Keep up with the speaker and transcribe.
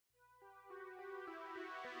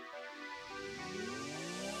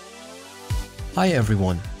Hi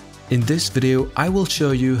everyone! In this video I will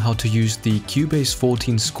show you how to use the Cubase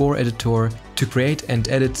 14 score editor to create and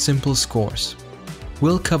edit simple scores.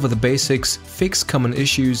 We'll cover the basics, fix common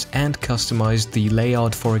issues and customize the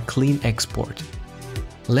layout for a clean export.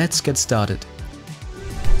 Let's get started.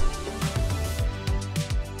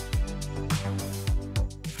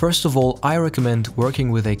 First of all, I recommend working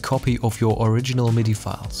with a copy of your original MIDI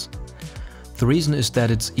files. The reason is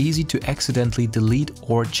that it's easy to accidentally delete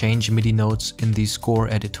or change MIDI notes in the score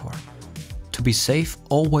editor. To be safe,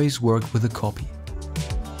 always work with a copy.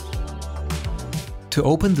 To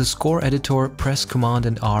open the score editor, press Command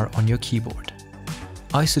and R on your keyboard.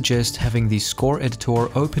 I suggest having the score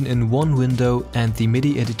editor open in one window and the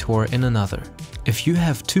MIDI editor in another. If you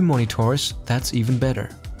have two monitors, that's even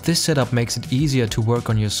better. This setup makes it easier to work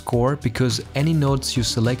on your score because any notes you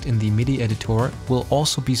select in the MIDI editor will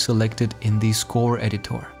also be selected in the score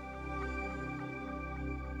editor.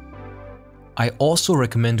 I also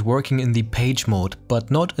recommend working in the page mode, but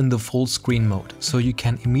not in the full screen mode, so you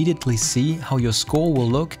can immediately see how your score will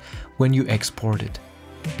look when you export it.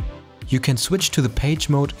 You can switch to the page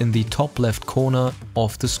mode in the top left corner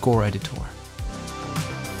of the score editor.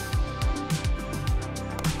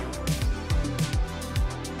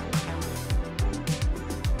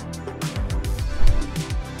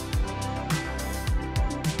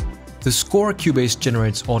 The score Cubase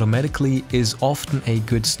generates automatically is often a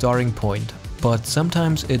good starting point, but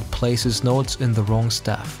sometimes it places notes in the wrong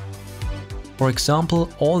staff. For example,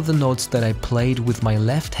 all the notes that I played with my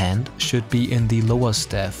left hand should be in the lower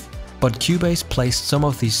staff, but Cubase placed some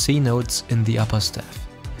of these C notes in the upper staff.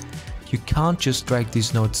 You can't just drag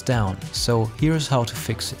these notes down, so here's how to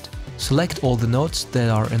fix it. Select all the notes that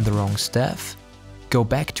are in the wrong staff, go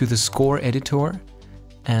back to the score editor,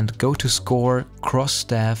 and go to Score, Cross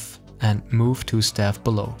Staff, and move to staff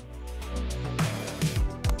below.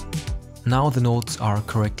 Now the notes are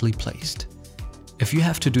correctly placed. If you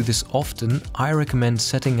have to do this often, I recommend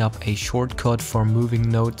setting up a shortcut for moving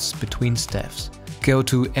notes between staffs. Go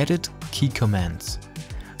to Edit, Key Commands.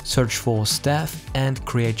 Search for Staff and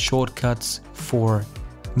create shortcuts for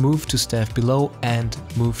Move to Staff Below and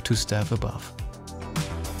Move to Staff Above.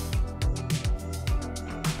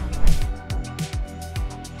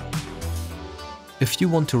 If you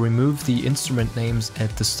want to remove the instrument names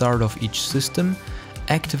at the start of each system,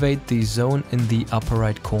 activate the zone in the upper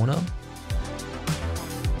right corner.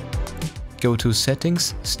 Go to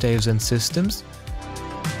Settings, Staves and Systems.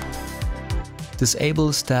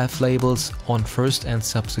 Disable staff labels on first and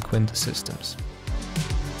subsequent systems.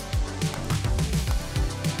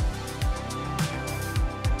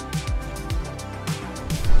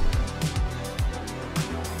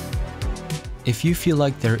 If you feel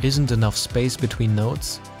like there isn't enough space between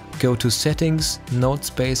notes, go to Settings, Note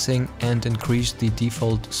Spacing and increase the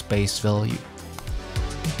default space value.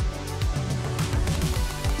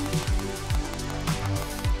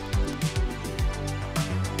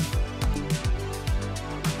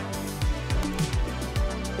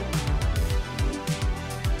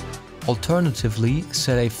 Alternatively,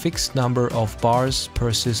 set a fixed number of bars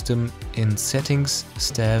per system in Settings,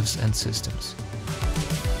 Staffs and Systems.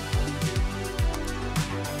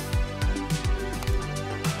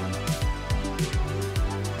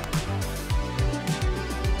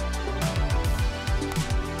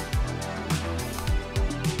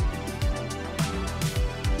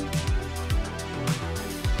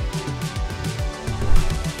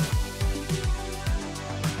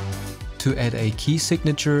 To add a key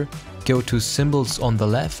signature, go to Symbols on the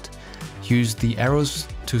left, use the arrows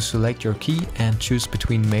to select your key and choose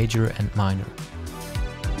between major and minor.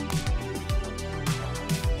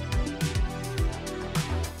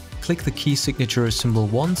 Click the key signature symbol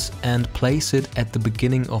once and place it at the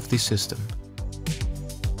beginning of the system.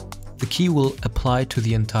 The key will apply to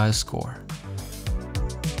the entire score.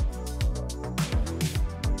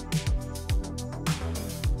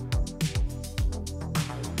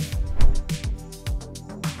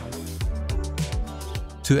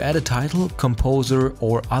 To add a title, composer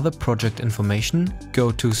or other project information,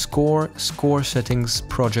 go to Score, Score Settings,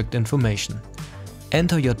 Project Information.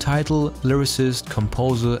 Enter your title, lyricist,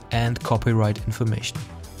 composer and copyright information.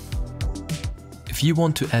 If you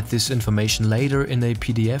want to add this information later in a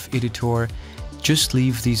PDF editor, just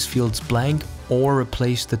leave these fields blank or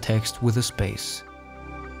replace the text with a space.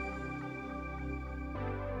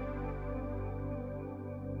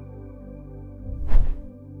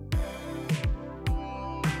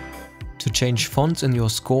 To change fonts in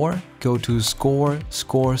your score, go to Score,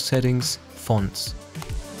 Score Settings, Fonts.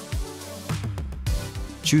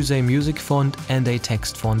 Choose a music font and a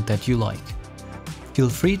text font that you like. Feel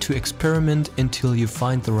free to experiment until you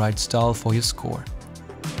find the right style for your score.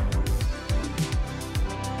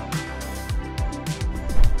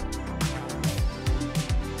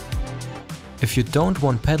 If you don't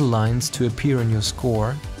want pedal lines to appear in your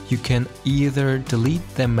score, you can either delete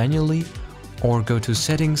them manually or go to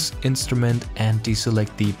Settings, Instrument and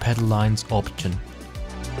deselect the pedal lines option.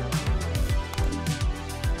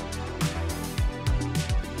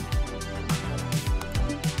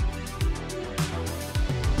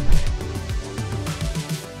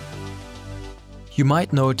 You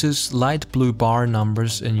might notice light blue bar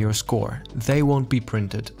numbers in your score. They won't be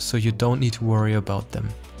printed, so you don't need to worry about them.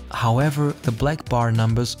 However, the black bar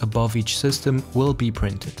numbers above each system will be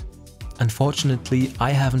printed. Unfortunately,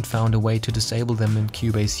 I haven't found a way to disable them in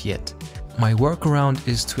Cubase yet. My workaround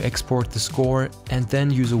is to export the score and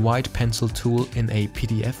then use a white pencil tool in a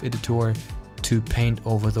PDF editor to paint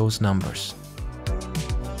over those numbers.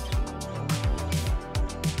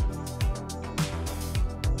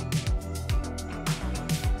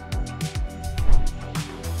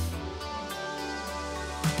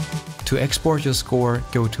 To export your score,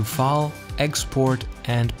 go to File, Export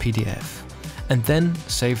and PDF, and then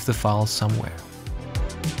save the file somewhere.